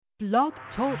Blog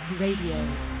Talk Radio.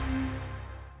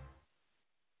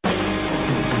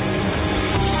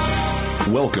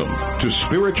 Welcome to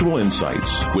Spiritual Insights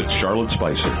with Charlotte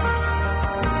Spicer.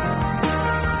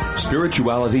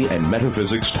 Spirituality and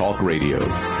Metaphysics Talk Radio,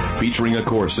 featuring A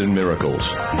Course in Miracles,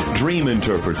 dream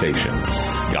interpretation,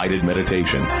 guided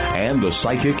meditation, and the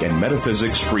psychic and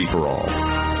metaphysics free-for-all.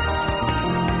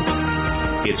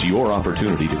 It's your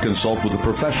opportunity to consult with a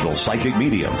professional psychic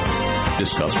medium,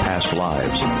 discuss past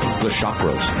lives, the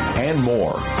chakras, and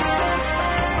more.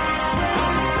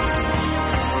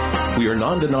 We are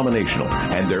non-denominational,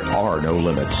 and there are no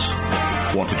limits.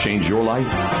 Want to change your life?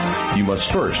 You must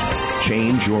first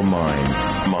change your mind.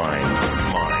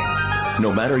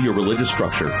 No matter your religious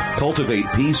structure, cultivate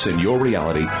peace in your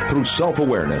reality through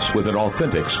self-awareness with an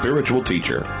authentic spiritual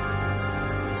teacher.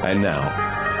 And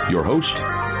now, your host,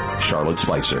 Charlotte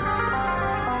Spicer.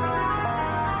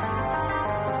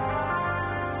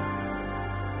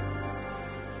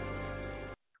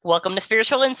 Welcome to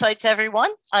Spiritual Insights,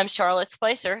 everyone. I'm Charlotte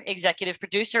Spicer, executive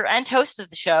producer and host of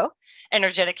the show,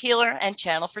 energetic healer and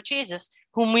channel for Jesus,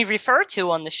 whom we refer to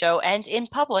on the show and in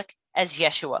public as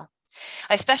Yeshua.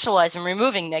 I specialize in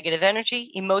removing negative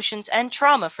energy, emotions, and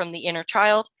trauma from the inner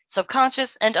child,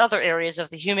 subconscious, and other areas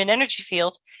of the human energy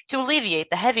field to alleviate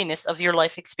the heaviness of your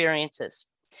life experiences.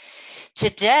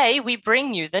 Today, we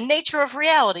bring you The Nature of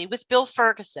Reality with Bill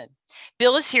Ferguson.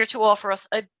 Bill is here to offer us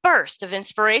a burst of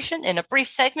inspiration in a brief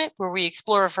segment where we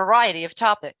explore a variety of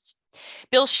topics.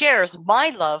 Bill shares my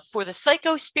love for the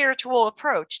psycho-spiritual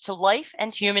approach to life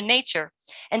and human nature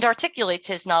and articulates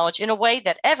his knowledge in a way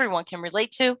that everyone can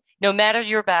relate to, no matter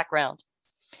your background.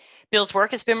 Bill's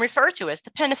work has been referred to as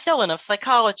the penicillin of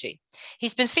psychology.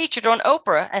 He's been featured on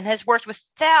Oprah and has worked with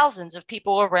thousands of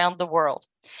people around the world.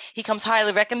 He comes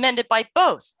highly recommended by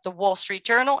both the Wall Street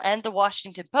Journal and the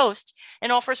Washington Post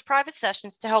and offers private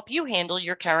sessions to help you handle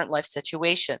your current life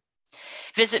situation.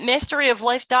 Visit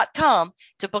masteryoflife.com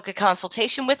to book a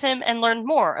consultation with him and learn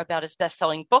more about his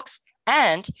best-selling books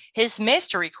and his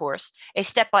mastery course, a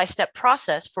step-by-step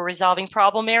process for resolving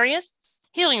problem areas,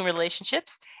 healing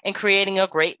relationships, and creating a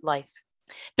great life.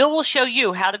 Bill will show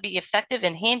you how to be effective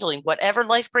in handling whatever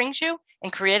life brings you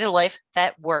and create a life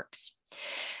that works.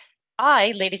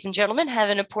 I, ladies and gentlemen, have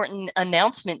an important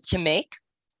announcement to make.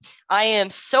 I am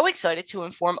so excited to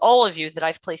inform all of you that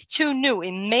I've placed two new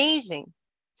amazing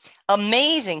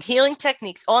healing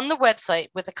techniques on the website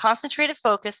with a concentrated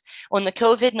focus on the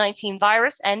COVID-19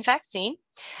 virus and vaccine,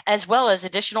 as well as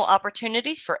additional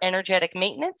opportunities for energetic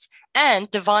maintenance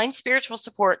and divine spiritual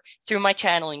support through my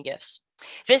channeling gifts.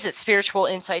 Visit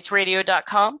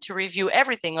spiritualinsightsradio.com to review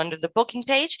everything under the booking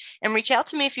page and reach out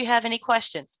to me if you have any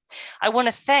questions. I want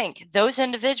to thank those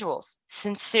individuals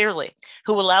sincerely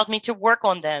who allowed me to work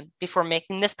on them before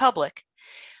making this public.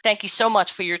 Thank you so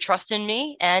much for your trust in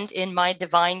me and in my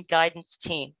divine guidance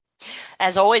team.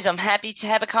 As always, I'm happy to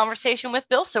have a conversation with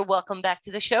Bill, so welcome back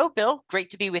to the show. Bill,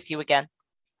 great to be with you again.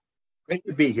 Great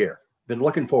to be here. Been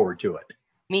looking forward to it.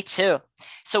 Me too.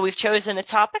 So we've chosen a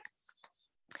topic,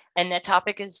 and that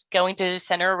topic is going to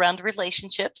center around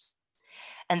relationships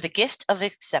and the gift of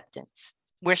acceptance.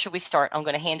 Where should we start? I'm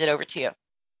going to hand it over to you.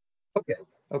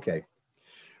 Okay.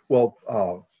 Well,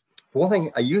 for one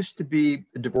thing, I used to be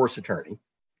a divorce attorney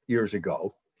years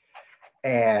ago.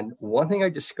 And one thing I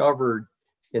discovered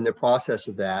in the process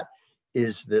of that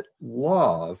is that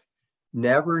love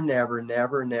never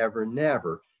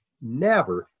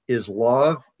is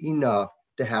love enough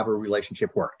to have a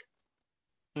relationship work.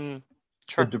 True.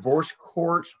 The divorce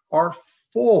courts are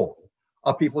full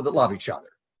of people that love each other.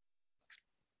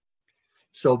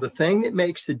 So the thing that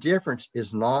makes the difference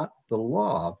is not the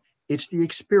love, it's the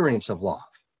experience of love.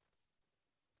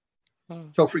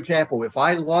 So, for example, if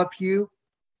I love you,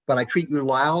 but I treat you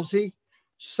lousy,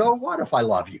 so what if I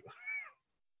love you?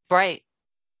 Right.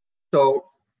 So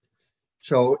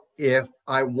if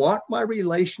I want my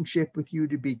relationship with you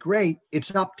to be great,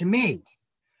 it's up to me.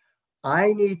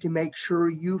 I need to make sure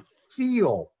you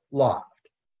feel loved.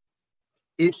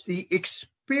 It's the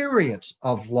experience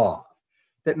of love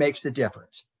that makes the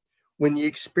difference. When the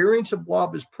experience of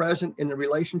love is present in the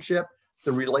relationship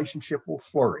will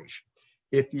flourish.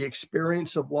 If the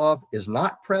experience of love is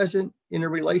not present in a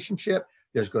relationship,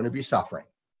 there's going to be suffering.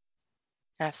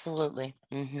 Absolutely.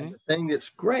 Mm-hmm. And the thing that's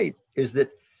great is that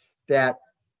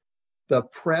the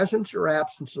presence or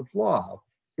absence of love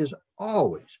is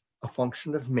always a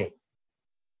function of me.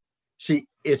 See,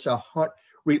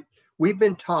 we've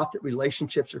been taught that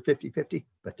relationships are 50-50,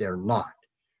 but they're not.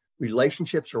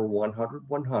 Relationships are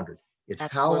 100-100. It's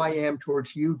Absolutely. How I am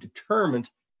towards you determines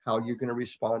how you're going to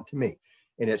respond to me.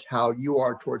 And it's how you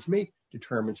are towards me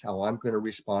determines how I'm going to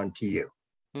respond to you.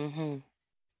 Mm-hmm.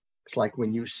 It's like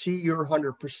when you see your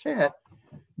 100%,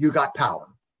 you got power.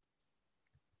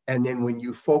 And then when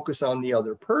you focus on the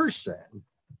other person,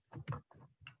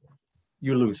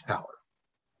 you lose power.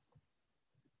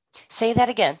 Say that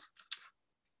again.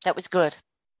 That was good.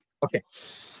 Okay.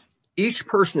 Each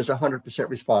person is 100%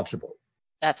 responsible.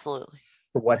 Absolutely.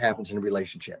 For what happens in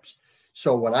relationships.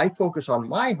 So when I focus on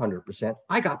my 100%,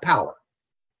 I got power.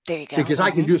 There you go. Because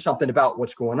I can do something about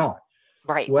what's going on.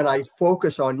 Right. When I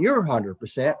focus on your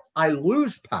 100%, I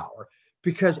lose power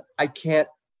because I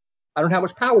don't have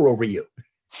much power over you.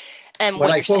 And when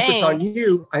what I focus saying, on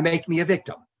you, I make me a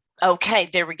victim. Okay,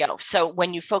 there we go. So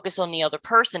when you focus on the other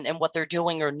person and what they're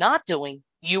doing or not doing,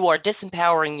 you are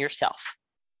disempowering yourself.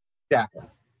 Exactly.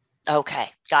 Okay,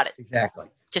 got it. Exactly.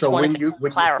 Just so wanted when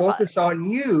you focus on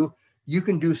you, you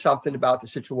can do something about the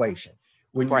situation.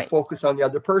 When you focus on the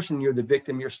other person, you're the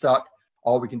victim, you're stuck.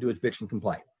 All we can do is bitch and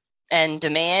complain. And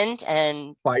demand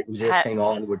and fight, resist, hang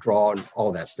on, withdraw, and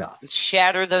all that stuff.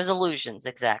 Shatter those illusions.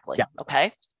 Exactly. Yeah.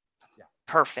 Okay. Yeah.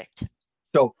 Perfect.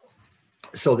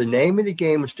 So the name of the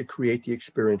game is to create the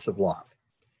experience of love.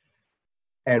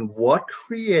 And what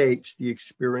creates the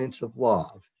experience of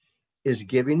love is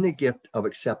giving the gift of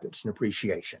acceptance and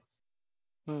appreciation.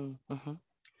 Mm-hmm.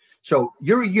 So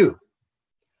you're you.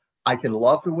 I can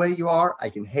love the way you are. I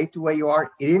can hate the way you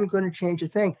are. It isn't going to change a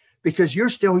thing because you're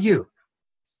still you.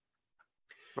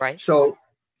 Right. So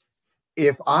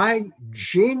if I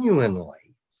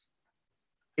genuinely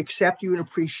accept you and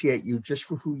appreciate you just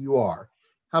for who you are,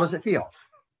 how does it feel?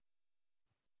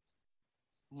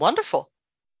 Wonderful.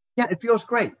 Yeah, it feels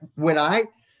great. When I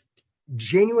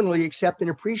genuinely accept and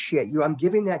appreciate you, I'm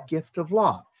giving that gift of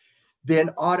love. Then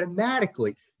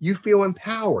automatically you feel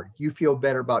empowered. You feel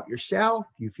better about yourself.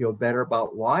 You feel better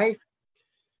about life.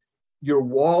 Your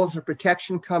walls of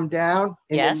protection come down.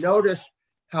 And then notice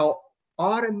how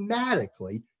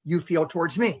automatically you feel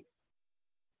towards me.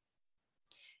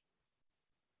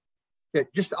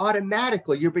 Just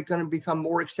automatically, you're going to become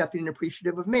more accepting and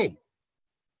appreciative of me.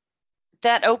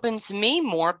 That opens me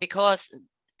more because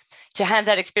to have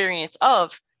that experience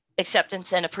of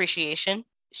acceptance and appreciation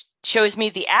shows me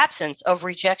the absence of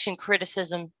rejection,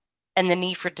 criticism, and the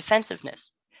need for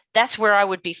defensiveness. That's where I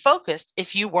would be focused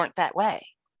if you weren't that way.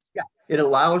 Yeah, it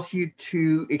allows you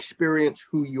to experience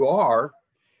who you are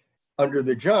under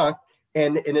the junk,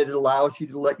 and it allows you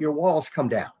to let your walls come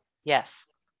down. Yes.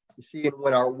 You see, and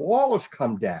when our walls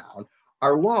come down,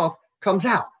 our love comes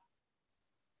out.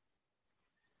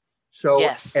 So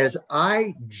as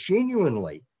I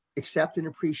genuinely accept and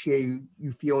appreciate you,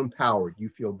 you feel empowered. You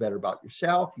feel better about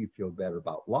yourself. You feel better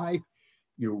about life.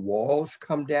 Your walls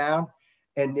come down.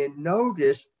 And then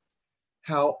notice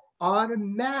how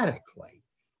automatically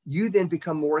you then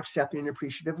become more accepting and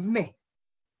appreciative of me.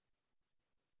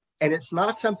 And it's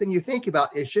not something you think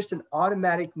about. It's just an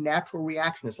automatic, natural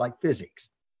reaction. It's like physics.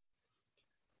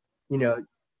 You know,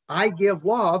 I give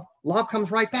love, love comes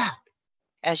right back.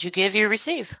 As you give, you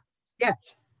receive. Yes.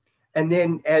 And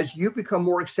then as you become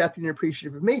more accepting and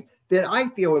appreciative of me, then I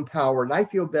feel empowered and I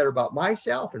feel better about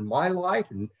myself and my life,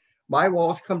 and my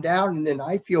walls come down, and then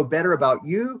I feel better about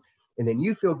you, and then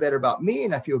you feel better about me,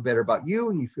 and I feel better about you,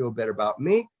 and you feel better about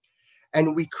me.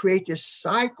 And we create this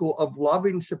cycle of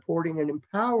loving, supporting, and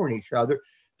empowering each other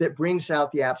that brings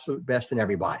out the absolute best in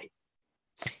everybody.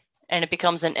 And it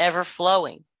becomes an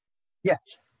ever-flowing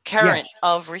current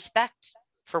of respect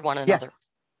for one another. Yes.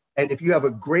 And if you have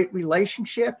a great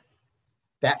relationship,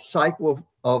 that cycle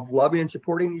of loving and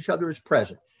supporting each other is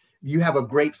present. If you have a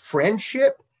great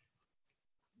friendship,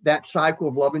 that cycle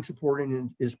of loving and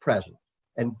supporting is present.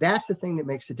 And that's the thing that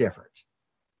makes the difference.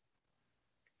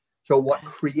 So what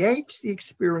creates the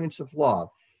experience of love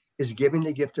is giving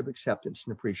the gift of acceptance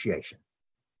and appreciation.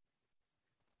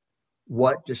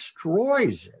 What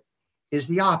destroys it is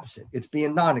the opposite. It's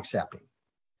being non-accepting.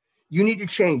 You need to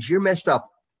change. You're messed up.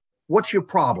 What's your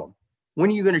problem? When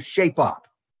are you going to shape up?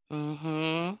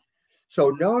 Mm-hmm. So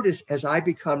notice as I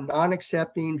become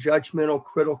non-accepting, judgmental,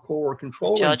 critical, or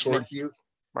controlling towards you,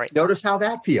 notice how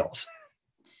that feels.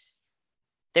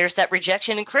 There's that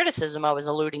rejection and criticism I was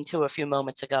alluding to a few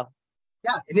moments ago.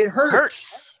 Yeah, and it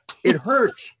hurts. It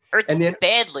hurts. Hurts and then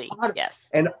badly,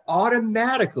 yes. And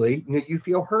automatically, you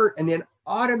feel hurt, and then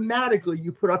automatically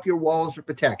you put up your walls of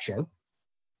protection.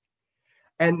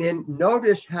 And then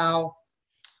notice how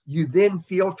you then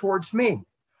feel towards me.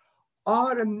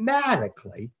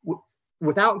 Automatically,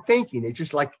 without thinking, it's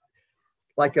just like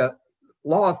a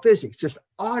law of physics, just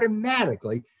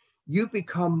automatically, you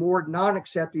become more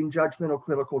non-accepting, judgmental,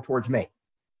 critical towards me.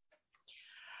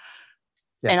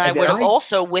 Yeah. And I would have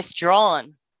also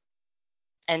withdrawn.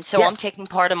 And so I'm taking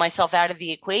part of myself out of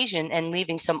the equation and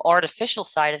leaving some artificial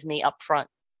side of me up front.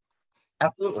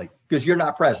 Absolutely. Because you're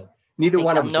not present. Neither Make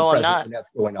one of them us know are I'm present not. when that's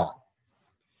going on.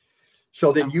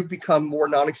 So then you become more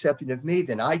non-accepting of me,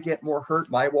 then I get more hurt,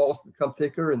 my walls become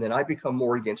thicker, and then I become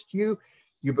more against you.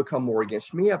 You become more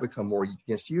against me, I become more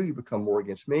against you, you become more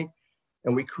against me.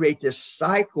 And we create this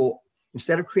cycle.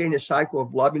 Instead of creating a cycle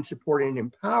of loving, supporting, and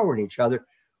empowering each other,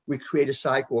 we create a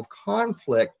cycle of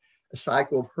conflict, a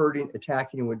cycle of hurting,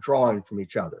 attacking, and withdrawing from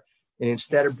each other. And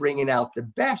instead of bringing out the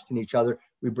best in each other,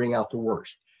 we bring out the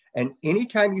worst. And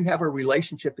anytime you have a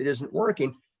relationship that isn't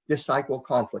working, this cycle of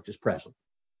conflict is present.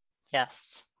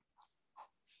 Yes.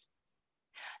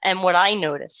 And what I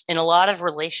notice in a lot of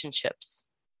relationships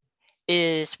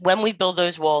is when we build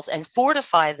those walls and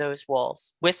fortify those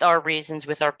walls with our reasons,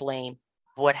 with our blame,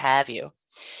 what have you,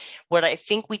 what I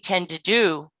think we tend to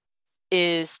do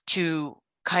is to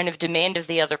kind of demand of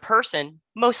the other person,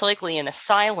 most likely in a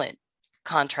silent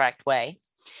contract way,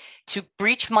 to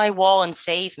breach my wall and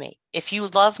save me. If you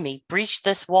love me, breach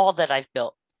this wall that I've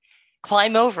built,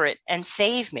 climb over it and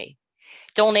save me.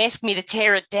 Don't ask me to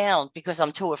tear it down because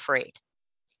I'm too afraid.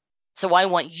 So I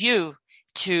want you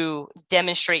to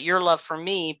demonstrate your love for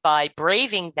me by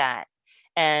braving that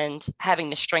and having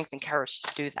the strength and courage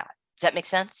to do that. Does that make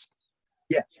sense?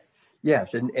 Yes.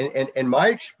 Yes. And my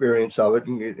experience of it,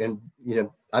 and you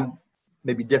know, I'm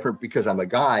maybe different because I'm a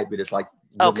guy, but it's like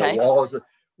when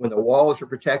the walls of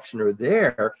protection are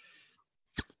there,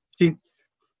 see,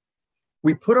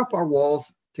 we put up our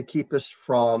walls to keep us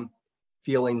from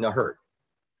feeling the hurt.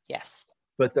 Yes.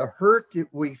 But the hurt that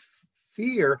we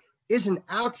fear isn't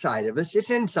outside of us, it's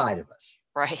inside of us.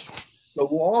 Right. The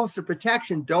walls of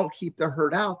protection don't keep the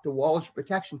hurt out. The walls of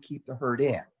protection keep the hurt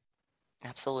in.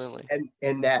 Absolutely.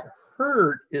 And that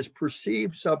hurt is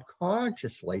perceived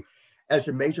subconsciously as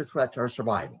a major threat to our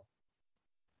survival.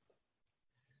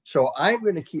 So I'm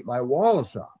going to keep my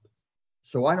walls up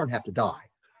so I don't have to die.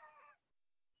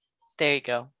 There you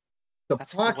go.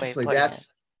 That's consciously,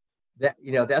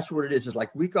 that's what it is. It's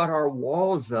like we got our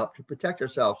walls up to protect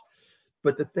ourselves.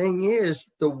 But the thing is,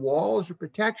 the walls of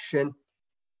protection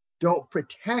don't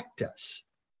protect us.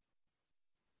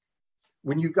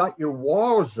 When you got your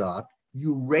walls up,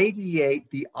 you radiate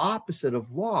the opposite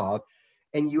of love,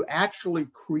 and you actually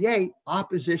create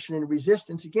opposition and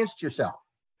resistance against yourself.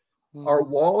 Our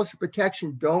walls of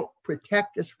protection don't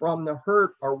protect us from the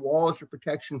hurt. Our walls of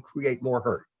protection create more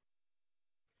hurt.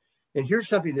 And here's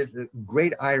something that's a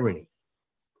great irony.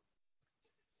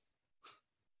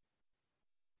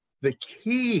 The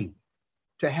key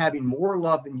to having more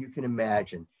love than you can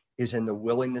imagine is in the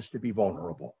willingness to be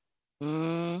vulnerable.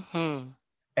 Mm-hmm.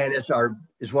 And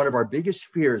it's one of our biggest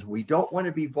fears. We don't want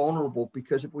to be vulnerable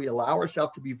because if we allow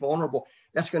ourselves to be vulnerable,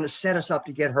 that's going to set us up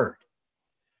to get hurt.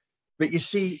 But you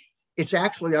see, it's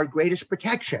actually our greatest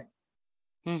protection.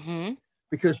 Mm-hmm.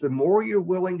 Because the more you're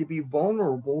willing to be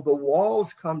vulnerable, the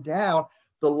walls come down,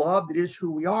 the love that is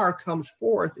who we are comes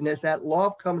forth. And as that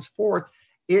love comes forth,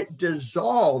 it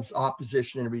dissolves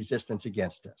opposition and resistance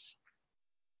against us.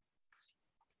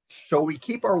 So we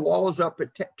keep our walls up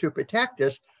to protect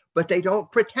us, but they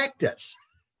don't protect us.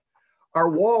 Our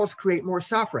walls create more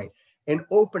suffering. An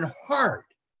open heart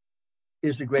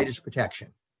is the greatest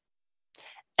protection.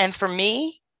 And for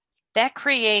me, that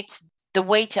creates the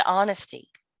way to honesty.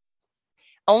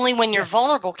 Only when you're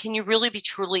vulnerable can you really be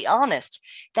truly honest.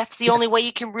 That's the only way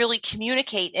you can really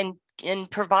communicate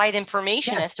and provide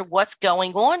information as to what's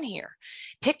going on here.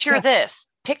 Picture this.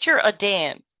 Picture a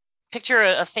dam. Picture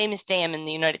a famous dam in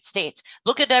the United States.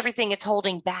 Look at everything it's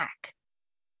holding back.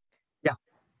 Yeah.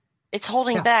 It's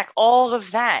holding back all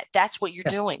of that. That's what you're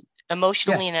doing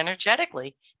emotionally and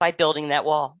energetically by building that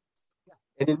wall.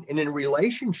 And in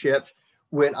relationships,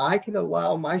 when I can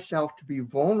allow myself to be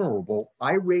vulnerable,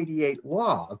 I radiate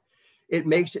love. It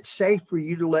makes it safe for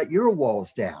you to let your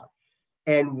walls down.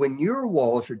 And when your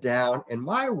walls are down and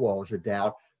my walls are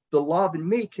down, the love in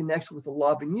me connects with the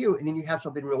love in you. And then you have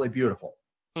something really beautiful.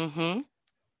 Mm-hmm.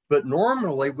 But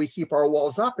normally we keep our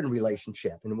walls up in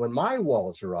relationship. And when my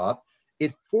walls are up,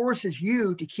 it forces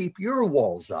you to keep your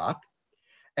walls up.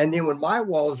 And then when my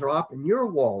walls are up and your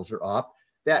walls are up,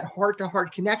 that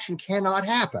heart-to-heart connection cannot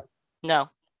happen. No.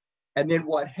 And then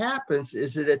what happens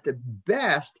is that at the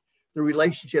best, the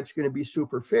relationship's going to be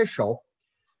superficial,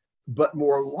 but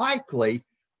more likely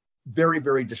very,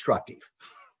 very destructive.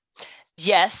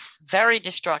 Yes, very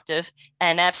destructive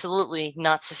and absolutely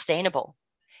not sustainable.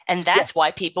 And that's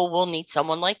why people will need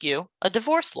someone like you, a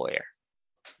divorce lawyer.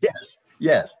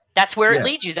 Yes. That's where it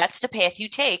leads you. That's the path you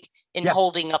take in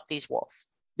holding up these walls.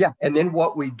 Yeah. And then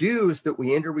what we do is that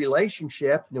we end a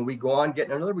relationship, and then we go on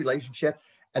getting another relationship,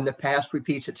 and the past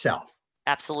repeats itself.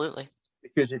 Absolutely.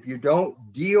 Because if you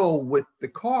don't deal with the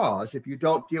cause, if you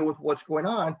don't deal with what's going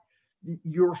on,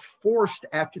 you're forced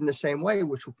to act in the same way,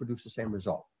 which will produce the same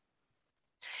result.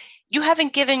 You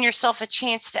haven't given yourself a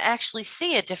chance to actually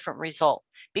see a different result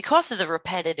because of the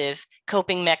repetitive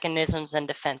coping mechanisms and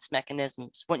defense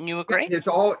mechanisms. Wouldn't you agree? And it's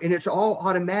all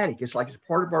automatic. It's like it's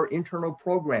part of our internal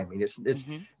programming. It's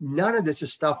none of this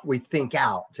is stuff we think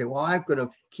out. Say, well, I'm going to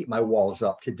keep my walls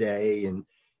up today, and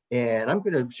I'm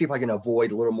going to see if I can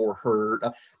avoid a little more hurt.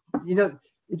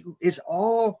 It's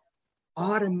all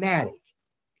automatic.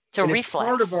 It's a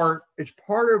reflex. It's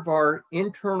part of our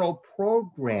internal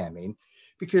programming,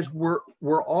 because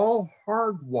we're all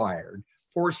hardwired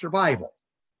for survival.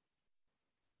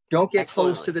 Don't get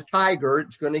close to the tiger,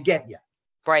 it's going to get you.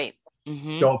 Right.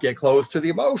 Mm-hmm. Don't get close to the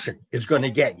emotion, it's going to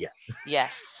get you.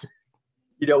 Yes.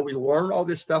 We learn all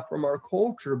this stuff from our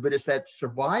culture, but it's that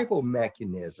survival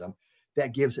mechanism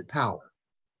that gives it power.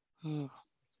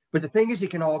 But the thing is, it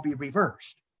can all be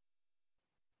reversed.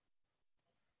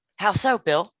 How so,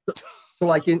 Bill? So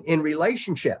like in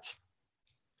relationships,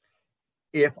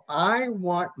 if I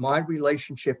want my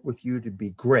relationship with you to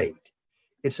be great,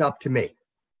 it's up to me.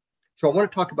 So I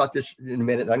want to talk about this in a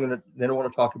minute. Then I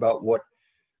want to talk about what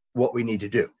we need to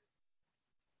do.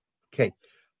 Okay.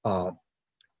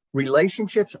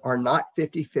 Relationships are not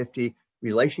 50-50.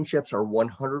 Relationships are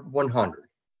 100-100.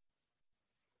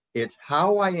 It's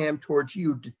how I am towards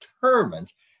you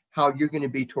determines how you're going to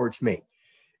be towards me.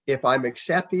 If I'm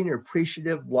accepting,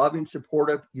 appreciative, loving,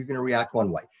 supportive, you're going to react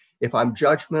one way. If I'm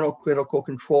judgmental, critical,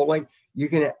 controlling, you're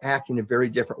going to act in a very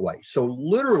different way. So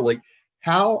literally,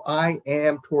 how I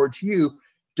am towards you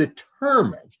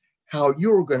determines how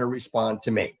you're going to respond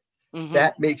to me. Mm-hmm.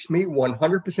 That makes me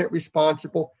 100%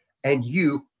 responsible, and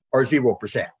you are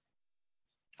 0%.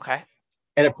 Okay.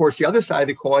 And of course, the other side of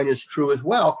the coin is true as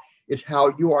well. It's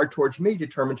how you are towards me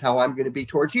determines how I'm going to be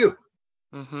towards you.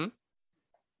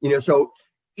 Mm-hmm. So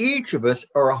each of us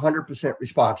are 100%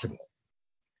 responsible.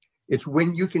 It's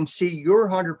when you can see you're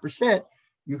 100%,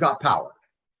 you got power.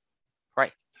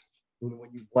 Right.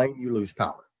 When you blame, you lose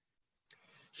power.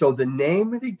 So the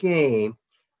name of the game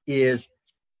is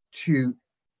to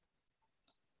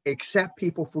accept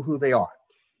people for who they are.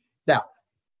 Now,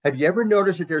 have you ever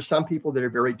noticed that there's some people that are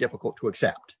very difficult to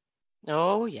accept?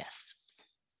 Oh, yes.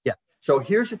 Yeah. So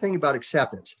here's the thing about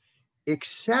acceptance.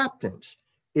 Acceptance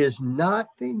is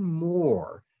nothing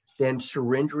more than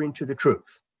surrendering to the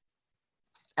truth.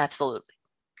 Absolutely.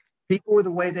 People are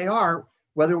the way they are,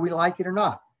 whether we like it or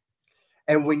not.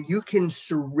 And when you can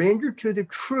surrender to the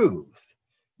truth,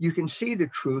 you can see the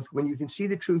truth. When you can see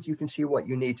the truth, you can see what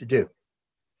you need to do.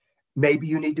 Maybe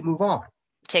you need to move on.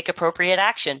 Take appropriate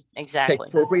action. Exactly. Take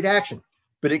appropriate action.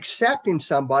 But accepting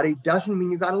somebody doesn't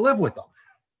mean you got to live with them.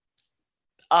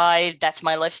 That's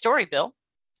my life story, Bill.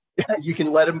 You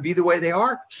can let them be the way they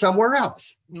are somewhere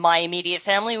else. My immediate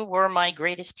family were my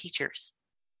greatest teachers.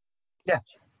 Yeah.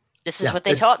 This is what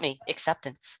they taught me,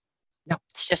 acceptance. Yeah.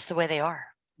 It's just the way they are.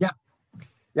 Yeah.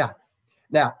 Yeah.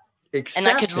 Now, and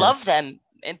I could love them,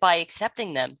 and by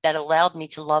accepting them, that allowed me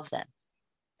to love them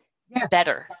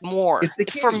better, more.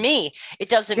 For me, it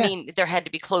doesn't mean there had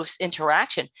to be close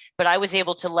interaction, but I was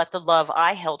able to let the love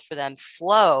I held for them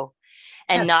flow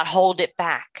and not hold it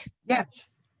back. Yes.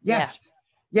 Yes.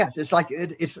 Yeah. Yes. It's like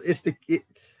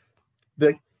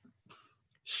the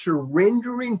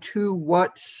surrendering to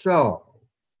what's so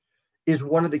is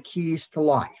one of the keys to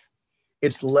life.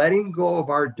 It's letting go of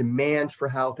our demands for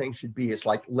how things should be. It's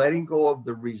like letting go of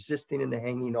the resisting and the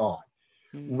hanging on.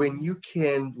 Mm-hmm. When you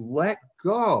can let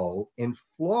go and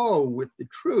flow with the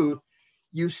truth,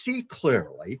 you see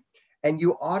clearly, and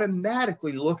you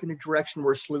automatically look in a direction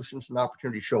where solutions and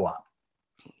opportunities show up.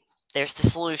 There's the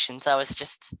solutions. I was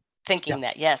just thinking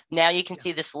that, yes, now you can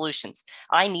see the solutions.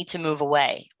 I need to move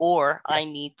away, or I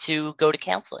need to go to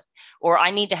counseling, or I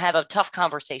need to have a tough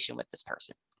conversation with this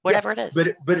person, whatever it is.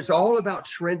 But it's all about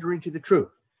surrendering to the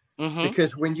truth. Mm-hmm.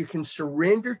 Because when you can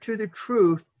surrender to the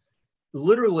truth,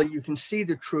 literally you can see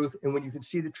the truth. And when you can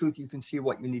see the truth, you can see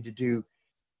what you need to do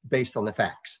based on the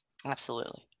facts.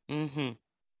 Absolutely. Mm-hmm.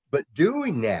 But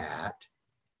doing that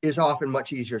is often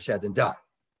much easier said than done.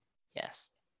 Yes.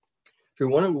 So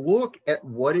we want to look at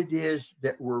what it is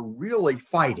that we're really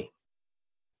fighting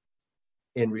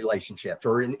in relationships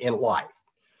or in life.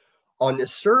 On the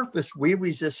surface, we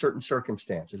resist certain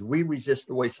circumstances. We resist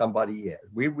the way somebody is.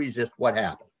 We resist what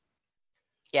happened.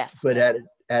 Yes. But at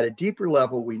a deeper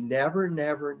level, we never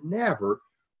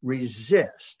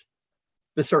resist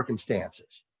the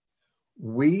circumstances.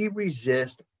 We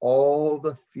resist all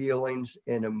the feelings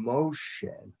and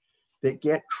emotion that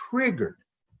get triggered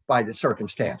by the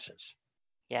circumstances.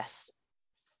 Yes.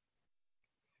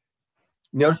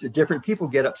 Notice that different people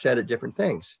get upset at different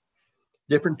things.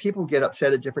 Different people get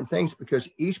upset at different things because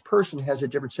each person has a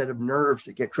different set of nerves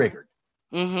that get triggered.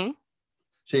 Mm-hmm.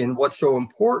 See, and what's so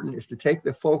important is to take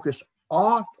the focus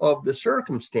off of the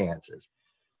circumstances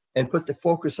and put the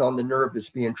focus on the nerve that's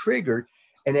being triggered.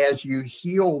 And as you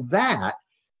heal that,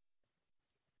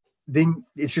 then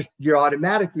it's just, you're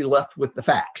automatically left with the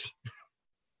facts.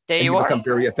 There and you you are. become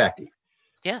very effective.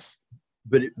 Yes.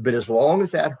 But as long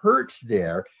as that hurts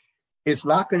there, it's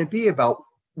not going to be about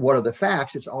what are the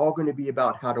facts. It's all going to be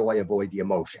about how do I avoid the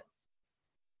emotion.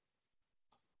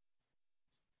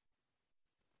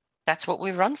 That's what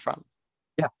we run from.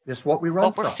 Yeah, that's what we run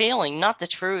What from. we're feeling, not the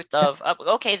truth of,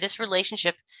 okay, this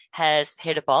relationship has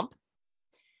hit a bump.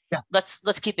 Yeah.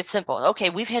 Let's keep it simple. Okay,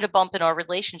 we've hit a bump in our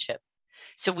relationship.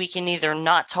 So we can either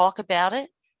not talk about it,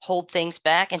 hold things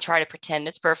back, and try to pretend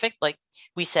it's perfect. Like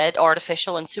we said,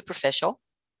 artificial and superficial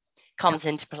comes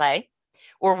into play.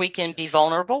 Or we can be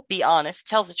vulnerable, be honest,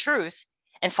 tell the truth,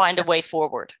 and find a way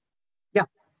forward. Yeah.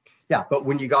 Yeah. But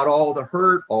when you got all the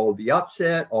hurt, all the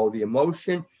upset, all the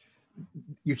emotion,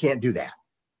 you can't do that.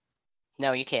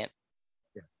 No, you can't.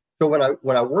 Yeah. So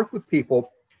when I work with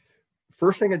people,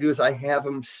 first thing I do is I have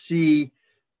them see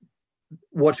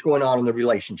what's going on in the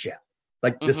relationship,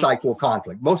 like the cycle of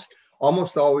conflict.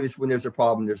 Almost always when there's a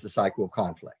problem, there's the cycle of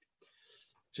conflict.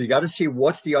 So you got to see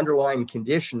what's the underlying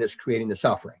condition that's creating the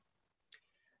suffering.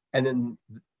 And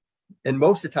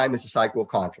most of the time it's a cycle of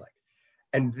conflict.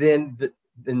 And then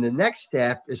the next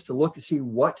step is to look to see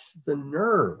what's the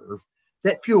nerve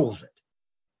that fuels it.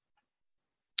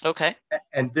 Okay.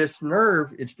 And this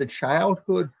nerve, it's the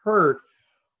childhood hurt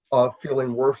of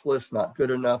feeling worthless, not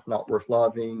good enough, not worth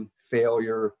loving,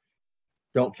 failure,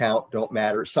 don't count, don't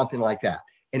matter, something like that.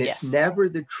 And it's never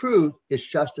the truth. It's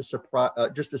just a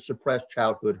suppressed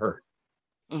childhood hurt.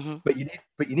 Mm-hmm. But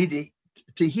you need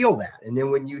to heal that. And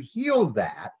then when you heal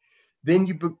that, then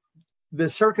the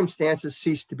circumstances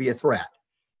cease to be a threat.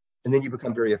 And then you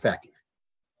become very effective.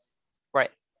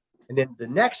 Right. And then the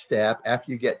next step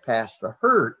after you get past the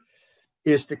hurt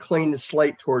is to clean the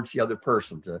slate towards the other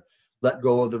person, to let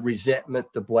go of the resentment,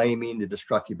 the blaming, the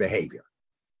destructive behavior.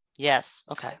 Yes.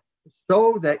 Okay.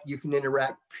 So that you can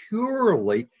interact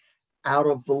purely out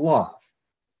of the love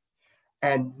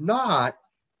and not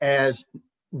as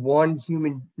one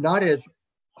human, not as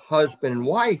husband and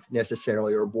wife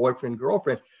necessarily, or boyfriend,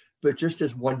 girlfriend, but just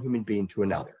as one human being to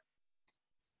another.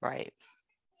 Right.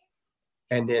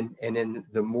 And then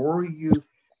the more you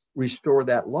restore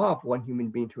that love, one human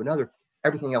being to another,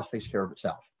 everything else takes care of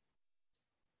itself.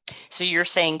 So you're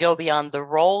saying go beyond the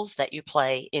roles that you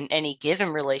play in any given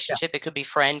relationship. Yeah. It could be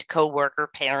friend, coworker,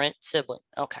 parent, sibling.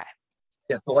 Okay.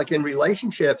 Yeah. So like in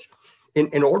relationships,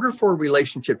 in order for a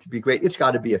relationship to be great, it's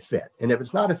got to be a fit. And if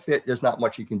it's not a fit, there's not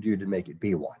much you can do to make it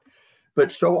be one.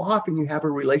 But so often you have a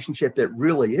relationship that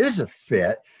really is a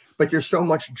fit, but there's so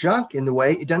much junk in the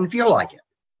way, it doesn't feel like it.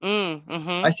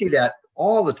 Mm-hmm. I see that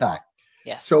all the time.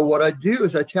 Yes. So what I do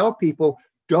is I tell people,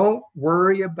 don't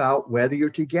worry about whether you're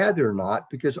together or not,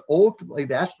 because ultimately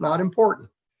that's not important.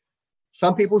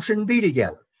 Some people shouldn't be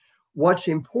together. What's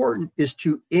important is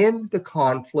to end the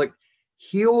conflict,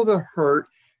 heal the hurt,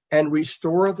 and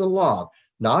restore the love,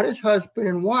 not as husband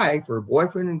and wife or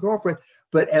boyfriend and girlfriend,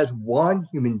 but as one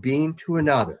human being to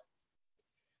another.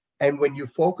 And when you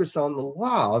focus on the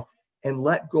love and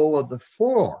let go of the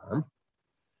form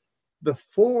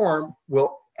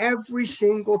will every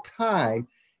single time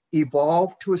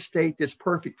evolve to a state that's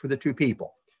perfect for the two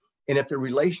people. And if the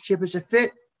relationship is a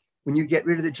fit, when you get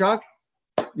rid of the junk,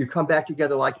 you come back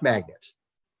together like magnets.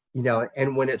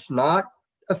 And when it's not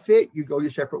a fit, you go your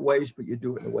separate ways, but you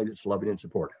do it in a way that's loving and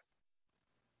supportive.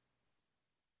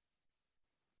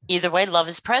 Either way, love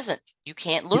is present. You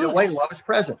can't lose. Either way, love is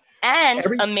present. And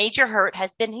a major hurt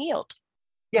has been healed.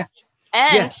 Yes.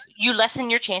 And you lessen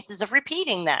your chances of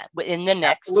repeating that in the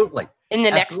next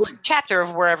next chapter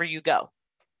of wherever you go.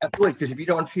 Absolutely. Because if you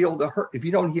don't heal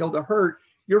the hurt,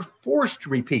 you're forced to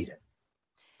repeat it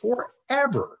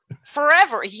forever.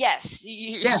 Forever. Yes.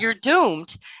 You're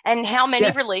doomed. And how many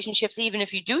relationships, even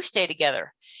if you do stay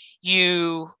together,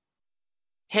 you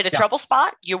hit a trouble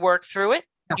spot, you work through it,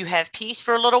 you have peace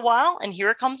for a little while, and here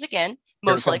it comes again,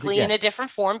 most likely in a different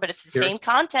form, but it's the same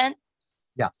content.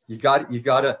 Yeah. You got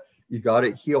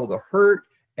to heal the hurt,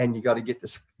 and you got to get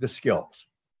the skills.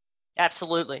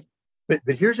 Absolutely. But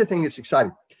here's the thing that's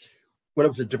exciting. When I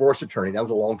was a divorce attorney, that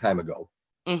was a long time ago.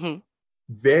 Mm-hmm.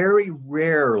 Very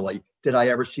rarely did I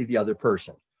ever see the other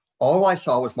person. All I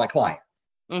saw was my client.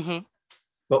 Mm-hmm.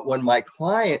 But when my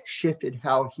client shifted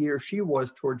how he or she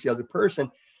was towards the other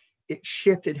person, it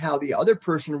shifted how the other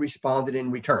person responded in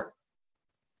return.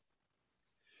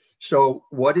 So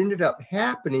what ended up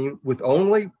happening with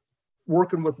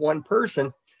working with one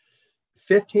person,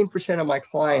 15% of my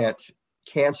clients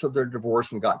canceled their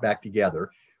divorce and got back together,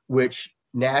 which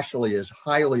nationally is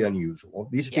highly unusual.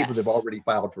 These are people that have already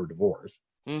filed for divorce.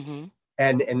 Mm-hmm.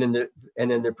 And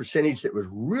then the percentage that was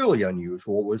really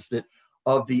unusual was that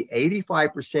of the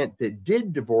 85% that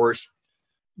did divorce,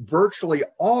 virtually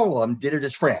all of them did it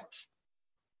as friends.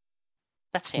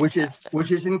 That's fantastic.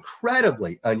 Which is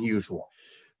incredibly unusual.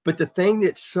 But the thing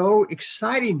that's so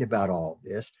exciting about all of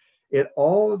this,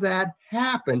 all of that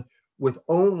happened with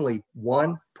only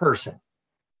one person.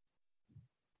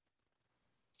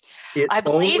 I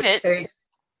believe it.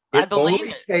 It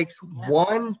only takes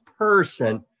one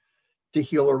person to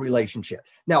heal a relationship.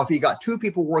 Now, if you got two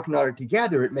people working on it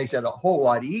together, it makes it a whole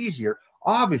lot easier,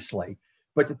 obviously.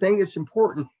 But the thing that's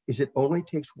important is it only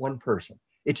takes one person.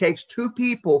 It takes two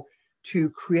people to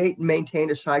create and maintain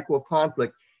a cycle of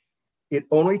conflict. It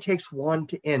only takes one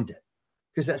to end it.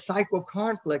 Because that cycle of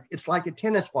conflict, it's like a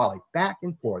tennis volley, back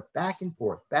and forth, back and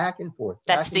forth, back and forth.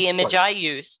 That's the image I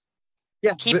use.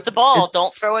 Yeah, keep the ball.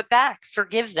 Don't throw it back.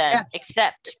 Forgive them. Yeah.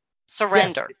 Accept.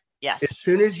 Surrender. Yes. As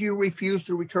soon as you refuse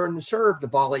to return the serve, the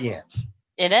volley ends.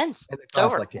 It ends. And the it's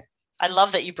over. Ends. I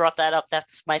love that you brought that up.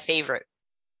 That's my favorite.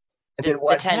 And then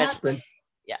what happens?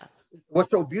 Yeah.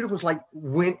 What's so beautiful is like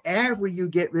whenever you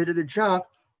get rid of the junk,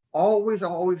 always,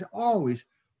 always, always,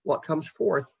 what comes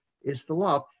forth is the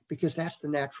love, because that's the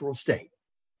natural state.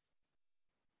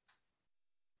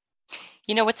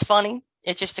 You know what's funny?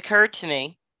 It just occurred to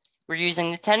me. We're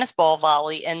using the tennis ball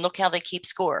volley, and look how they keep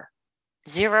score.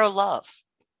 0 love.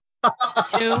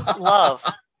 2 love.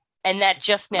 And that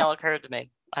just now occurred to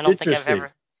me. I don't think I've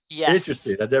ever. Yes.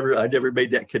 Interesting. I never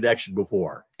made that connection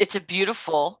before. It's a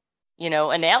beautiful,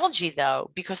 analogy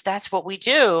though, because that's what we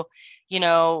do.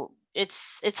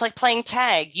 It's like playing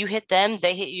tag. You hit them,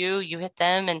 they hit you, you hit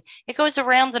them, and it goes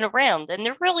around and around. And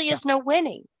there really is no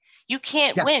winning. You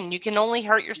can't win. You can only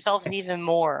hurt yourselves even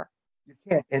more. You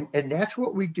can't. And that's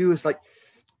what we do is like,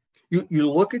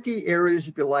 you look at the areas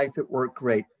of your life that work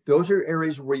great. Those are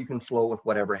areas where you can flow with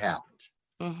whatever happens.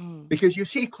 Mm-hmm. Because you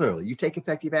see clearly, you take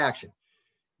effective action.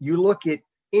 You look at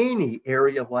any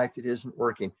area of life that isn't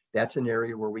working, that's an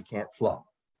area where we can't flow.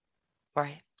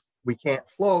 Right. We can't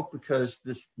flow because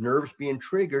this nerve's being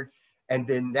triggered, and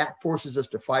then that forces us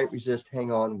to fight, resist,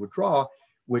 hang on, withdraw,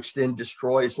 which then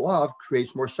destroys love,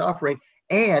 creates more suffering,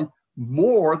 and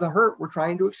more the hurt we're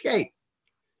trying to escape.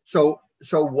 So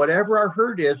whatever our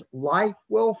hurt is, life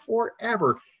will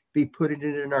forever be putting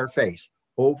it in our face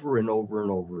over and over and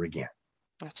over again.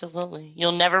 Absolutely.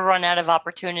 You'll never run out of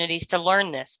opportunities to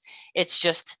learn this. It's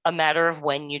just a matter of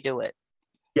when you do it.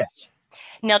 Yes.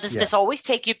 Now, does this always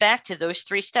take you back to those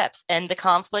 3 steps? End the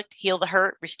conflict, heal the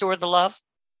hurt, restore the love?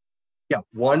 Yeah.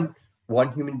 One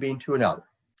human being to another.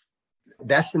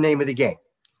 That's the name of the game.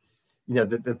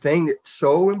 The thing that's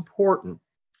so important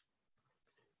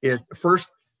is first,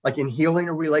 like in healing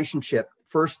a relationship,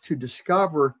 first to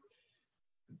discover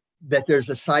that there's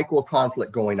a cycle of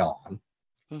conflict going on.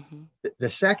 Mm-hmm. The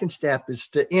second step is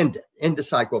to end the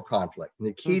cycle of conflict. And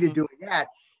the key to doing that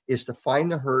is to find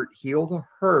the hurt, heal the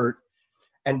hurt,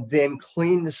 and then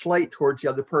clean the slate towards the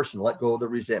other person. Let go of the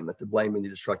resentment, the blame, and the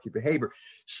destructive behavior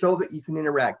so that you can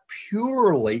interact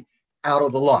purely out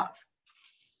of the love.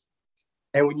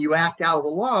 And when you act out of the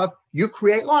love, you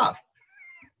create love.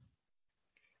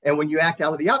 And when you act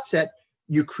out of the upset,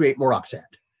 you create more upset.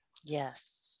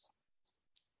 Yes.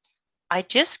 I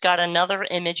just got another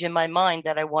image in my mind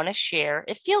that I want to share.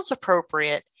 It feels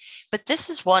appropriate, but this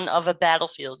is one of a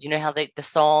battlefield. You know how the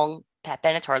song, Pat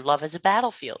Benatar, Love is a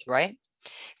Battlefield, right?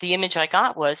 The image I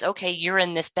got was, okay, you're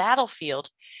in this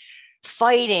battlefield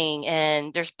fighting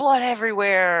and there's blood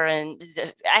everywhere and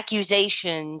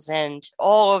accusations and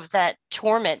all of that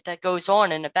torment that goes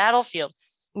on in a battlefield.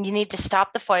 You need to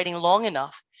stop the fighting long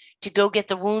enough to go get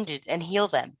the wounded and heal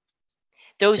them.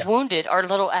 Those wounded are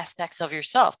little aspects of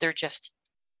yourself. They're just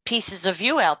pieces of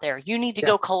you out there. You need to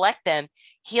go collect them,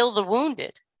 heal the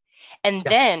wounded, and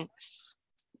then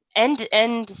end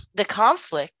the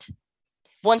conflict.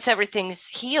 Once everything's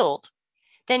healed,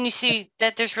 then you see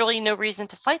that there's really no reason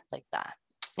to fight like that.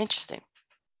 Interesting.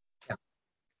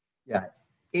 Yeah.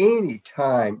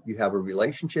 Anytime you have a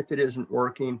relationship that isn't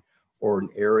working or an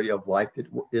area of life that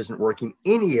isn't working,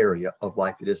 any area of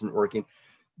life that isn't working,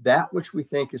 that which we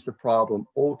think is the problem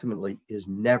ultimately is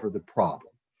never the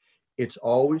problem. It's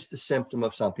always the symptom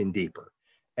of something deeper.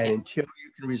 And until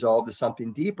you can resolve the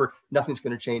something deeper, nothing's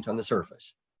going to change on the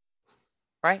surface.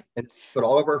 Right. But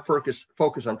all of our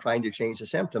focus on trying to change the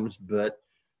symptoms, but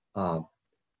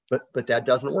that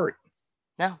doesn't work.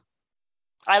 No.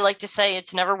 I like to say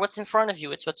it's never what's in front of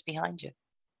you, it's what's behind you.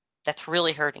 That's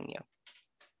really hurting you.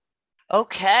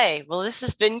 Okay. Well, this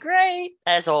has been great,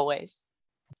 as always.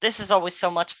 This is always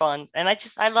so much fun. And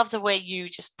I love the way you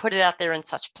just put it out there in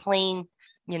such plain,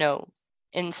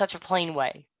 in such a plain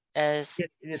way as.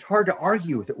 It's hard to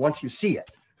argue with it once you see it.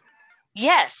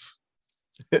 Yes.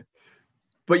 But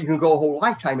you can go a whole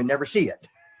lifetime and never see it.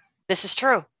 This is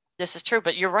true. This is true.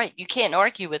 But you're right. You can't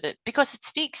argue with it because it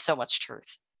speaks so much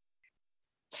truth.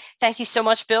 Thank you so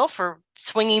much, Bill, for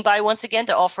swinging by once again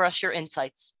to offer us your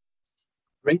insights.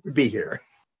 Great to be here.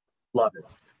 Love it.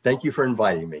 Thank you for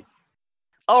inviting me.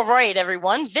 All right,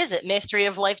 everyone. Visit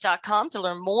masteryoflife.com to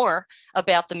learn more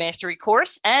about the Mastery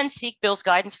course and seek Bill's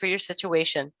guidance for your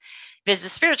situation. Visit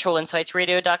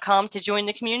spiritualinsightsradio.com to join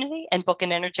the community and book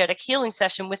an energetic healing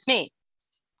session with me.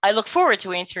 I look forward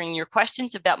to answering your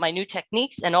questions about my new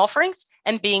techniques and offerings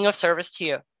and being of service to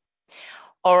you.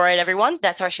 All right, everyone.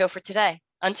 That's our show for today.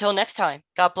 Until next time,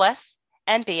 God bless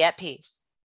and be at peace.